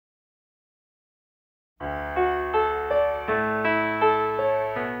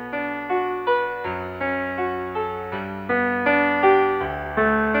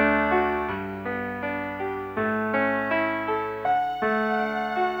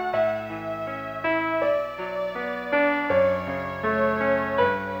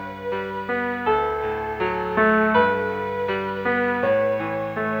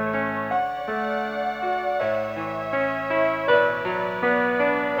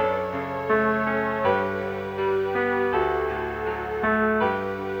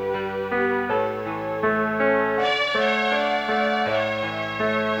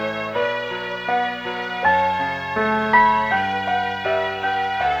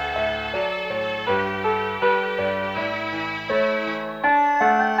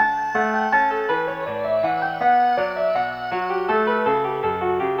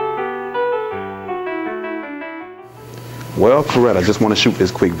Well, Coretta, I just want to shoot this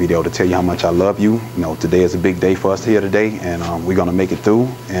quick video to tell you how much I love you. You know, today is a big day for us here today, and we're going to make it through.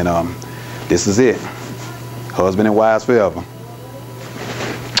 And this is it. Husband and wives forever.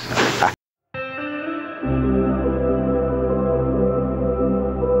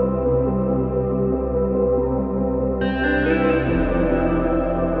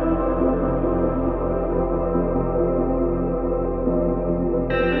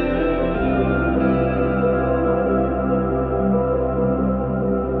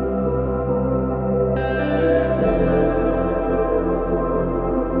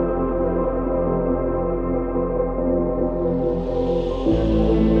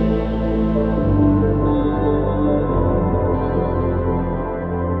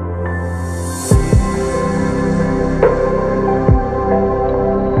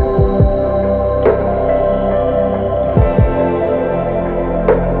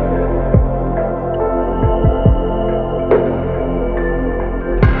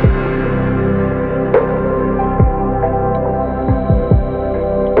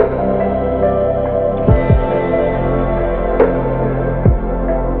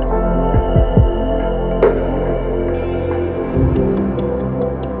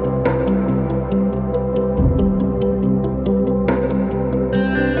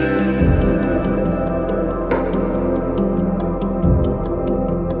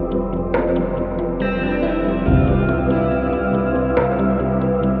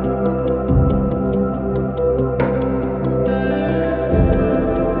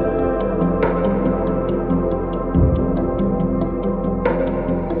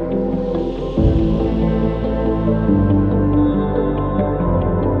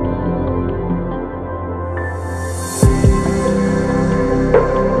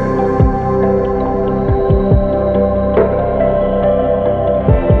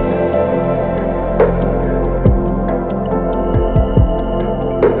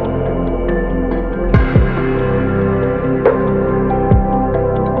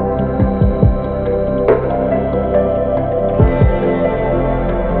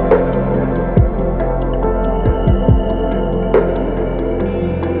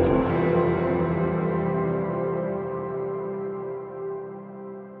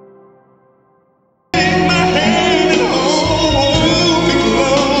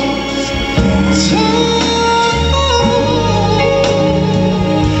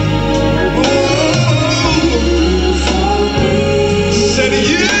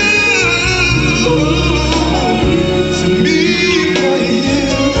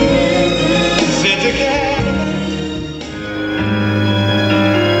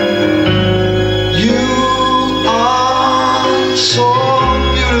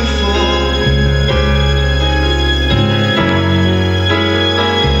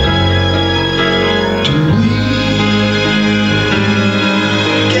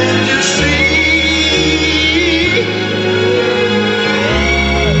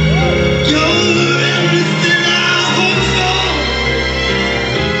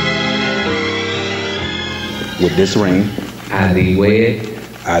 With this ring, I thee wed.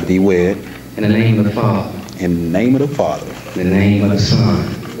 I thee wed. In the name of the Father. In the name of the Father. In the name of the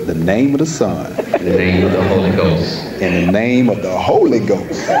Son. The name of the Son. In the name of the Holy Ghost. In the name of the Holy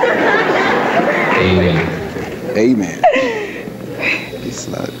Ghost. Amen. Amen. It's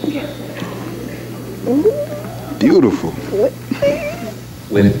like beautiful.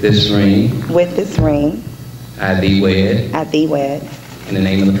 With this ring. With this ring. I thee wed. I thee wed. In the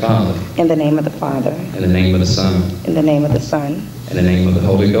name of the Father. In the name of the Father. In the name of the Son. In the name of the Son. In the name of the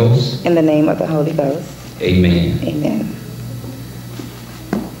Holy Ghost. In the name of the Holy Ghost. Amen. Amen.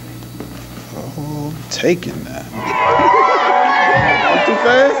 Oh, taking that. Too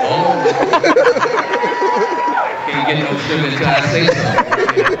fast? Can't get no sugar until I say so.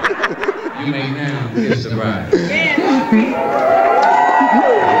 You may now kiss the bride.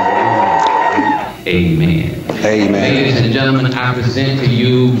 Amen. Amen. Ladies and gentlemen, I present to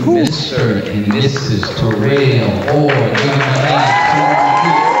you Mr. and Mrs. Terrell or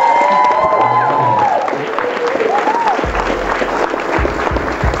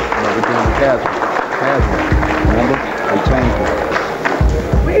Remember? They changed it.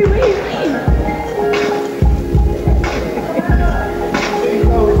 Wait.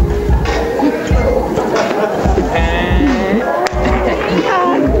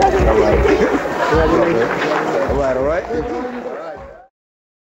 All right.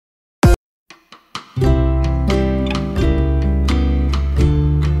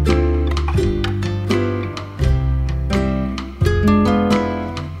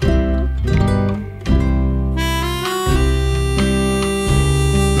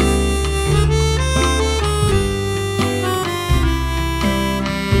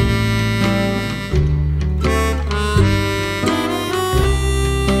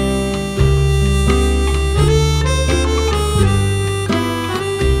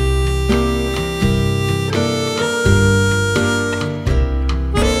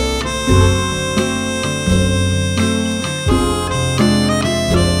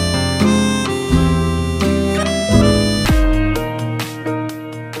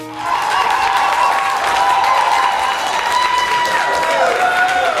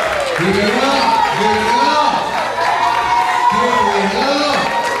 Give it up. Give it up. Give it up.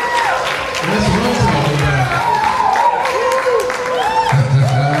 That's what I'm talking about.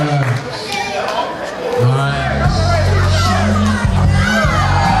 All right.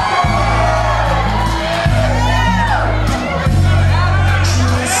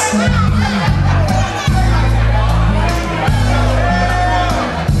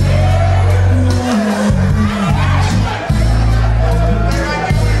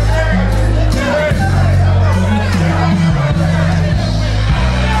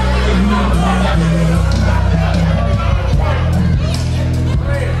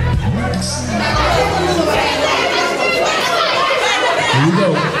 Here we go.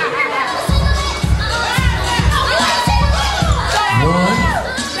 1,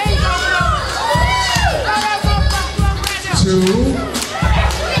 2,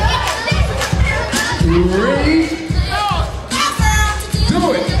 3. Do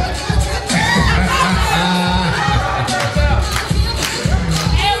it.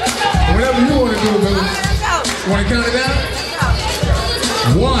 Whatever you want to do, baby. Want to count it down?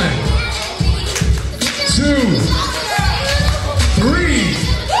 1, 2, 3.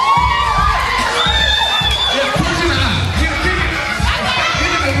 Just push it out. Give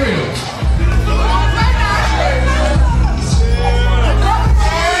it real.